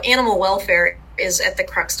animal welfare is at the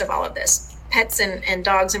crux of all of this. Pets and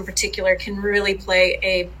dogs in particular can really play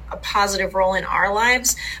a positive role in our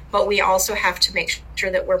lives, but we also have to make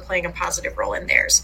sure that we're playing a positive role in theirs.